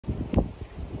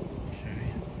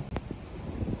Okay.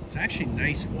 It's actually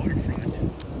nice waterfront.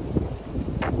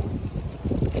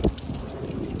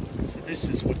 So this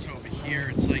is what's over here.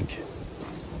 It's like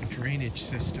a drainage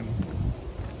system.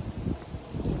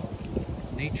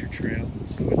 Nature trail.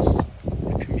 So it's a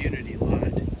community lot.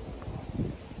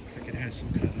 Looks like it has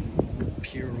some kind of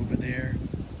pier over there.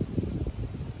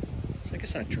 So I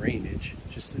guess not drainage,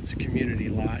 just it's a community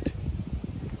lot.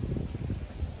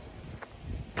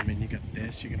 I mean, you got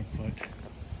this, you're gonna put,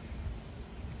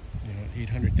 you know,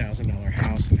 an $800,000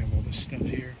 house and have all this stuff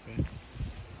here, but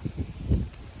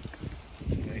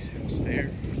it's a nice house there.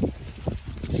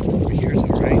 This one over here is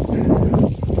all right.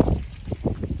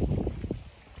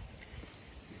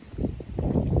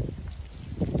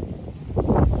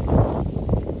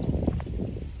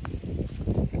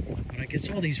 But I guess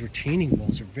all these retaining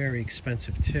walls are very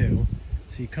expensive too.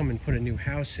 So you come and put a new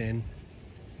house in,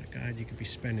 my God, you could be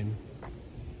spending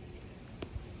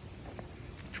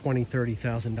 $20,000,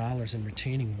 $30,000 in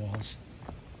retaining walls.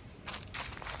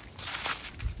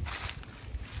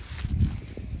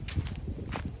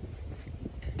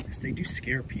 Because they do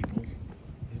scare people.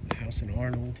 The house in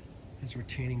Arnold has a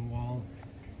retaining wall.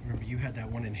 Remember you had that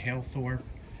one in Halethorpe.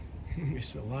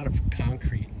 There's a lot of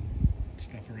concrete and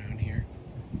stuff around here.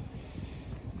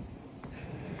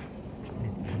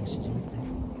 The house is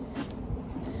open.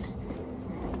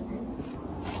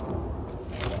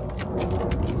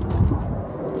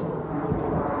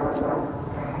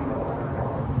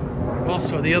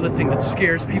 Also, the other thing that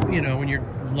scares people, you know, when you're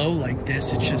low like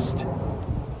this, it's just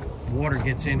water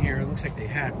gets in here. It looks like they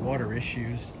had water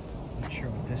issues. Not sure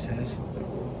what this is.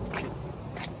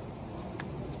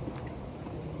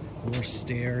 More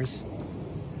stairs.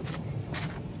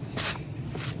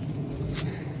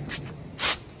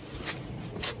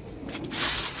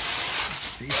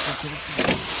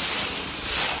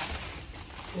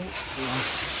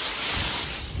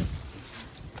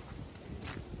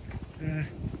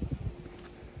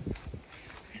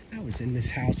 I was in this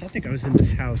house. I think I was in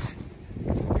this house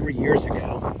 3 years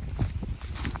ago.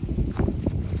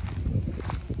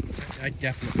 I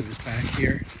definitely was back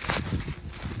here.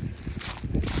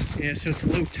 Yeah, so it's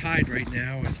low tide right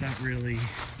now. It's not really,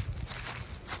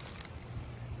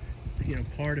 you know,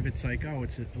 part of it's like, oh,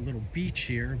 it's a little beach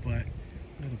here, but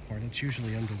the other part, it's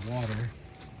usually underwater.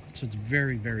 So it's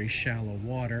very, very shallow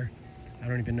water. I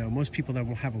don't even know. Most people that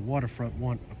will have a waterfront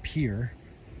want a pier.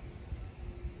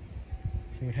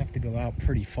 So it would have to go out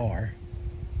pretty far.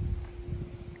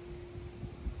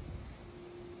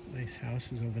 Nice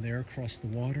houses over there across the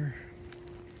water.